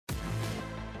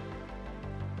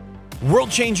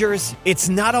World changers, it's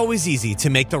not always easy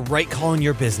to make the right call in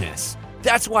your business.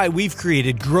 That's why we've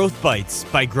created Growth Bites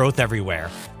by Growth Everywhere,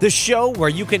 the show where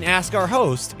you can ask our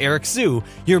host, Eric Siu,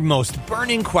 your most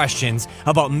burning questions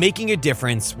about making a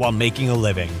difference while making a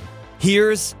living.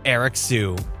 Here's Eric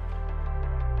Siu.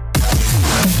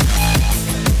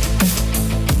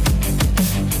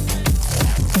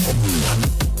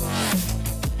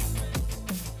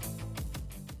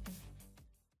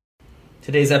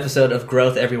 Today's episode of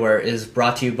Growth Everywhere is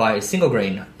brought to you by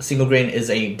SingleGrain. SingleGrain is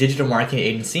a digital marketing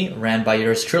agency ran by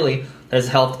yours truly that has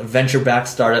helped venture-backed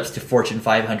startups to Fortune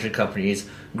 500 companies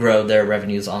grow their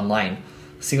revenues online.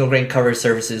 SingleGrain covers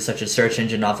services such as search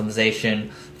engine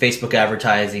optimization, Facebook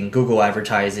advertising, Google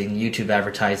advertising, YouTube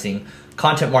advertising,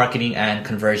 content marketing, and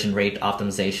conversion rate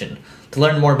optimization. To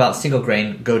learn more about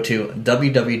SingleGrain, go to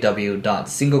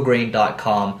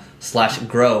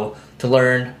www.singlegrain.com/grow to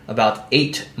learn about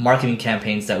 8 marketing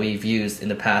campaigns that we've used in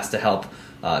the past to help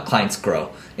clients grow,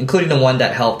 including the one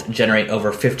that helped generate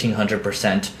over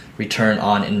 1,500% return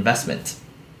on investment.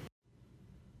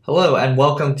 Hello, and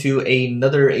welcome to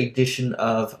another edition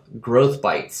of Growth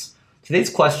Bites.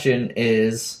 Today's question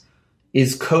is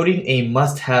coding a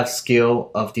must-have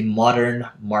skill of the modern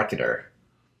marketer?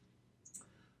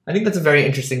 I think that's a very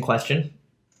interesting question.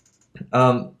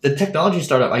 The technology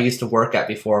startup I used to work at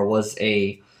before was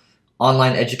a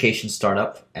online education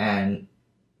startup, and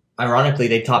ironically,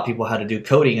 they taught people how to do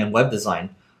coding and web design,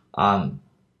 and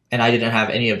I didn't have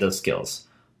any of those skills.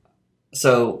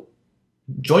 So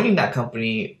joining that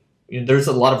company, there's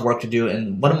a lot of work to do,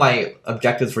 and one of my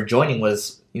objectives for joining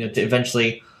was, to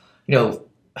eventually,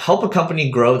 help a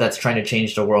company grow that's trying to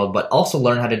change the world, but also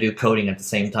learn how to do coding at the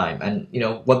same time. And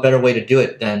what better way to do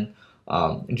it than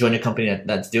join a company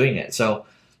that's doing it? So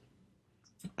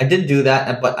I did do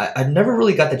that, but I never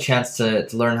really got the chance to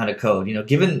learn how to code.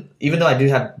 Even though I do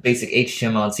have basic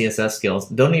HTML and CSS skills,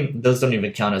 those don't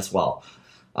even count as well.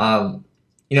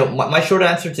 My short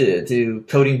answer to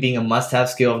coding being a must-have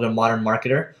skill of the modern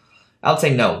marketer, I would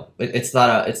say no. It's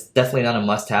definitely not a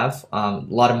must-have. A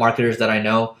lot of marketers that I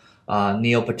know,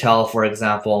 Neil Patel, for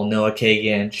example, Noah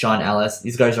Kagan, Sean Ellis,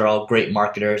 these guys are all great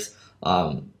marketers,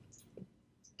 and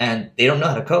they don't know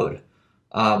how to code.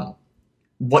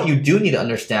 What you do need to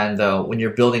understand, though, when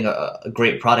you're building a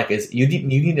great product is you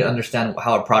need to understand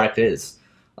how a product is.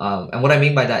 And what I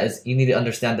mean by that is you need to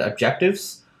understand the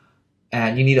objectives,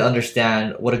 and you need to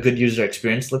understand what a good user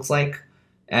experience looks like.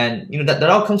 And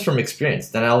that all comes from experience.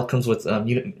 That all comes with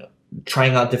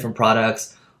trying out different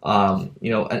products,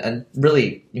 and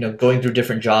really going through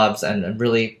different jobs and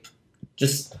really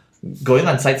just going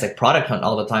on sites like Product Hunt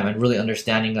all the time and really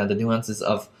understanding the nuances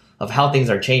of how things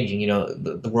are changing.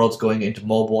 The world's going into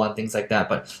mobile and things like that,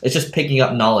 but it's just picking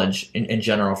up knowledge in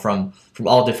general from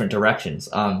all different directions.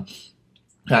 I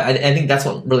think that's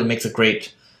what really makes a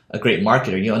great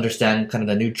marketer. You understand kind of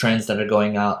the new trends that are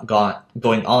going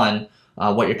on,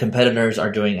 what your competitors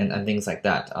are doing, and things like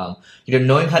that.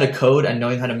 Knowing how to code and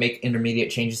knowing how to make intermediate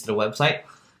changes to the website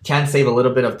can save a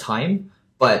little bit of time,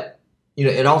 but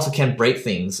it also can break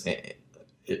things, and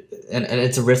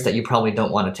it's a risk that you probably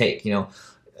don't want to take.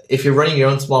 If you're running your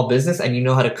own small business and you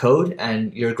know how to code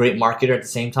and you're a great marketer at the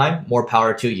same time, more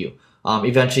power to you.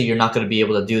 Eventually, you're not going to be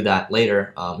able to do that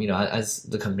later, as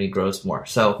the company grows more.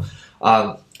 So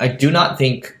I do not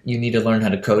think you need to learn how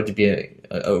to code to be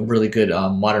a really good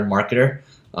modern marketer.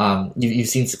 You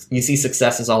see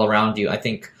successes all around you. I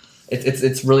think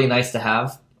it's really nice to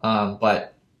have,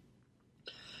 but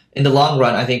in the long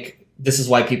run, I think this is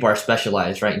why people are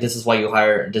specialized, right? This is why you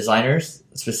hire designers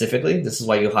specifically. This is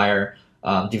why you hire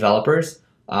developers,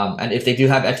 and if they do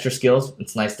have extra skills,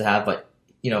 it's nice to have. But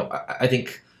I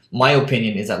think my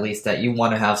opinion is at least that you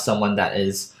want to have someone that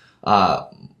is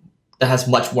that has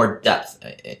much more depth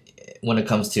when it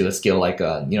comes to a skill like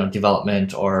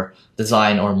development or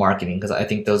design or marketing, because I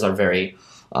think those are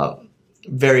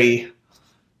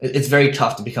it's very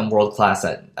tough to become world class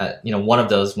at one of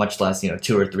those, much less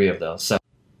 2 or 3 of those. So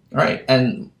all right,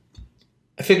 and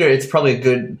I figure it's probably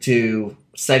good to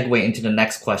segue into the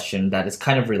next question that is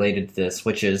kind of related to this,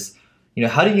 which is,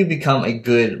 how do you become a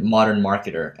good modern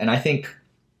marketer? And I think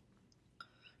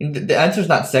the answer is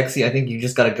not sexy. I think you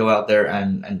just got to go out there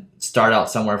and start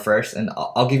out somewhere first. And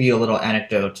I'll give you a little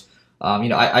anecdote.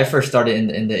 I first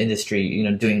started in the industry,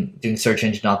 doing search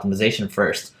engine optimization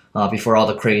first, before all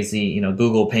the crazy,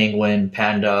 Google Penguin,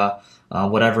 Panda,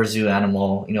 whatever zoo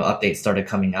animal, updates started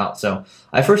coming out. So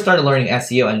I first started learning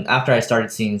SEO, and after I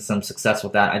started seeing some success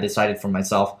with that, I decided for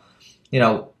myself,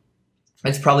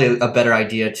 it's probably a better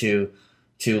idea to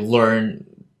learn,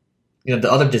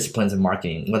 the other disciplines in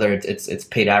marketing, whether it's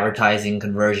paid advertising,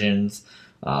 conversions,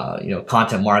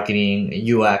 content marketing,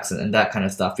 UX, and that kind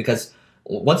of stuff. Because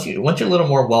once you're a little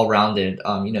more well-rounded,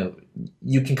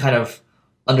 you can kind of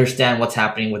understand what's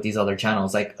happening with these other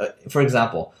channels. Like, for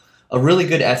example, a really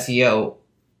good SEO,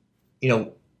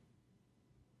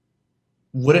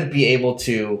 wouldn't be able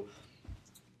to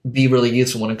be really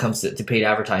useful when it comes to paid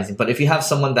advertising. But if you have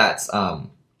someone that's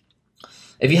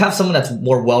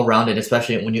more well-rounded,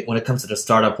 especially when it comes to the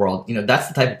startup world, that's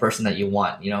the type of person that you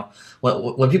want.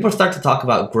 When people start to talk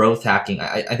about growth hacking,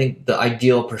 I think the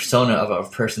ideal persona of a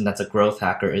person that's a growth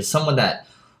hacker is someone that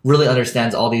really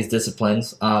understands all these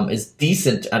disciplines, is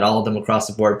decent at all of them across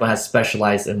the board, but has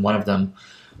specialized in one of them.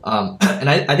 And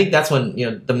I think that's when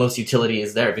the most utility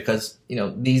is there, because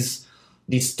these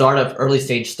early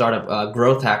stage startup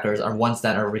growth hackers are ones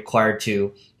that are required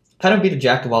to kind of be the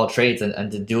jack of all trades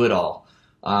and to do it all.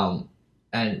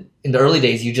 And in the early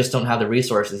days, you just don't have the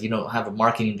resources. You don't have a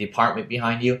marketing department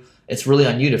behind you. It's really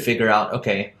on you to figure out,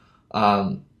 okay,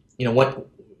 how are you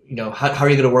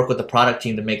going to work with the product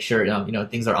team to make sure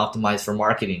things are optimized for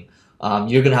marketing.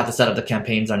 You're going to have to set up the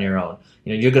campaigns on your own.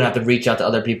 You're going to have to reach out to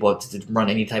other people to run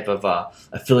any type of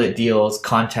affiliate deals,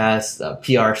 contests,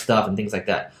 PR stuff, and things like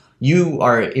that. You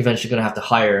are eventually going to have to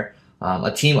hire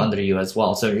a team under you as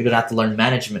well. So you're going to have to learn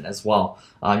management as well.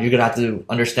 You're going to have to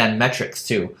understand metrics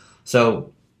too.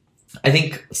 So I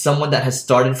think someone that has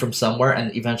started from somewhere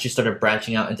and eventually started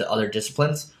branching out into other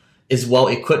disciplines is well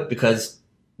equipped, because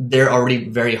they're already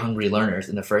very hungry learners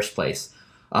in the first place.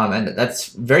 And that's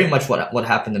very much what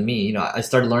happened to me. I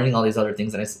started learning all these other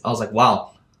things, and I was like,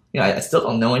 wow, I still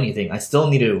don't know anything. I still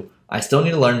need to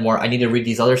learn more. I need to read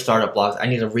these other startup blogs. I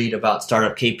need to read about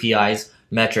startup KPIs,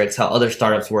 metrics, how other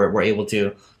startups were able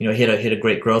to hit a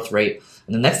great growth rate.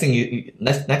 And the next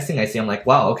thing I see, I'm like,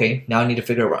 wow, okay, now I need to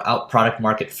figure out product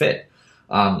market fit.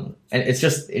 And it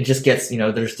just gets,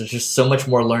 there's just so much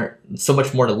more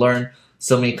to learn,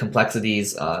 so many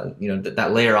complexities, that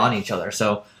layer on each other.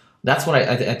 So that's what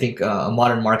I think a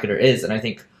modern marketer is. And I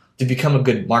think to become a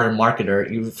good modern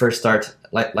marketer, you first start,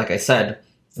 like I said,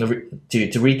 to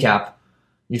recap,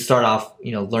 you start off,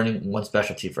 learning one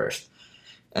specialty first.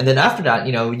 And then after that,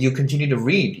 you continue to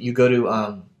read. You go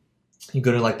to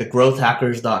like the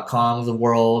growthhackers.com of the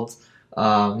world.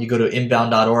 You go to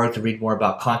inbound.org to read more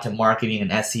about content marketing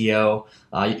and SEO.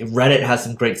 Reddit has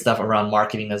some great stuff around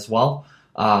marketing as well.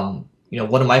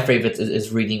 One of my favorites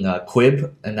is reading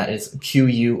Quib, and that is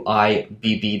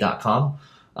QUIBB.com.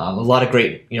 A lot of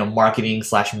great, marketing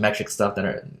 / metric stuff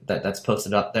that's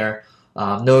posted up there.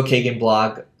 Noah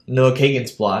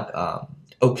Kagan's blog,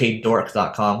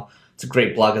 okdork.com. It's a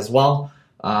great blog as well.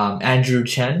 Andrew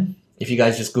Chen, if you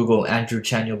guys just Google Andrew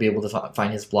Chen, you'll be able to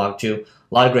find his blog too.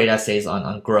 A lot of great essays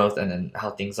on growth and then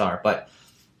how things are. But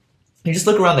you just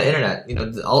look around the internet,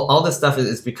 all this stuff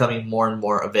is becoming more and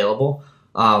more available.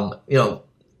 The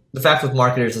fact with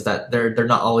marketers is that they're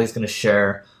not always going to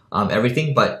share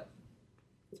everything, but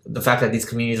the fact that these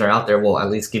communities are out there will at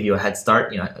least give you a head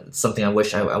start. It's something I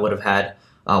wish I would have had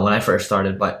when I first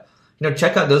started. But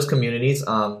check out those communities.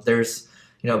 There's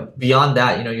beyond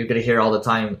that, you're going to hear all the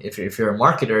time, if you're a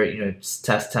marketer, just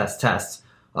test.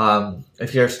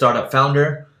 If you're a startup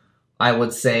founder, I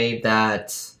would say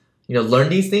that, learn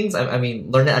these things. I mean,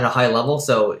 learn it at a high level.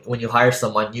 So when you hire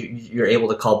someone, you're able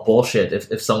to call bullshit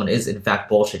if someone is in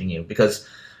fact bullshitting you. Because,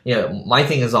 my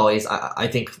thing is always, I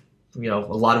think, a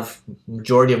lot of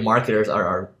majority of marketers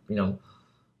are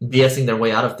BSing their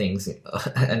way out of things,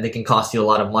 and they can cost you a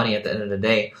lot of money at the end of the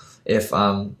day. If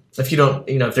you don't,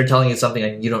 if they're telling you something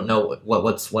and you don't know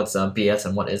what's BS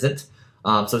and what isn't.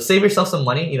 So save yourself some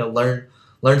money, learn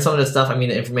some of this stuff. I mean,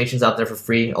 the information's out there for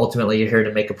free. Ultimately, you're here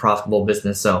to make a profitable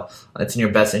business. So it's in your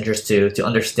best interest to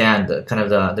understand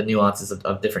the nuances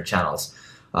of different channels.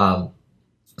 So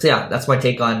yeah, that's my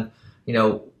take on,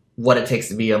 what it takes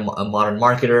to be a modern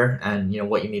marketer and,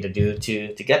 what you need to do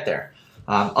to get there.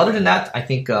 Other than that, I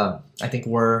think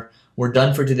we're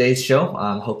done for today's show.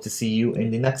 Hope to see you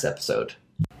in the next episode.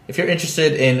 If you're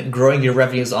interested in growing your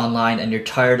revenues online and you're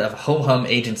tired of ho-hum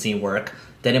agency work,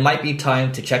 then it might be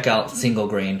time to check out Single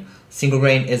Grain. Single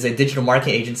Grain is a digital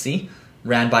marketing agency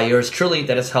ran by yours truly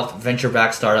that has helped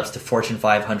venture-backed startups to Fortune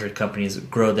 500 companies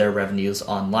grow their revenues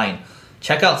online.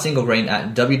 Check out Single Grain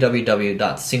at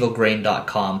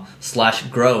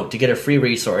www.singlegrain.com/grow to get a free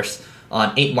resource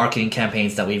on 8 marketing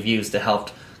campaigns that we've used to help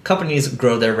companies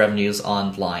grow their revenues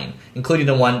online, including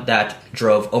the one that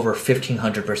drove over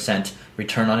 1,500%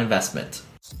 return on investment.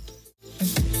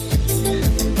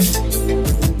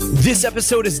 This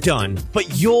episode is done,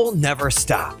 but you'll never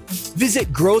stop.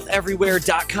 Visit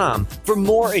growtheverywhere.com for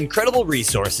more incredible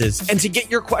resources and to get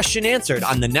your question answered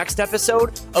on the next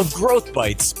episode of Growth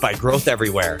Bites by Growth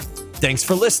Everywhere. Thanks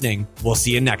for listening. We'll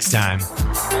see you next time.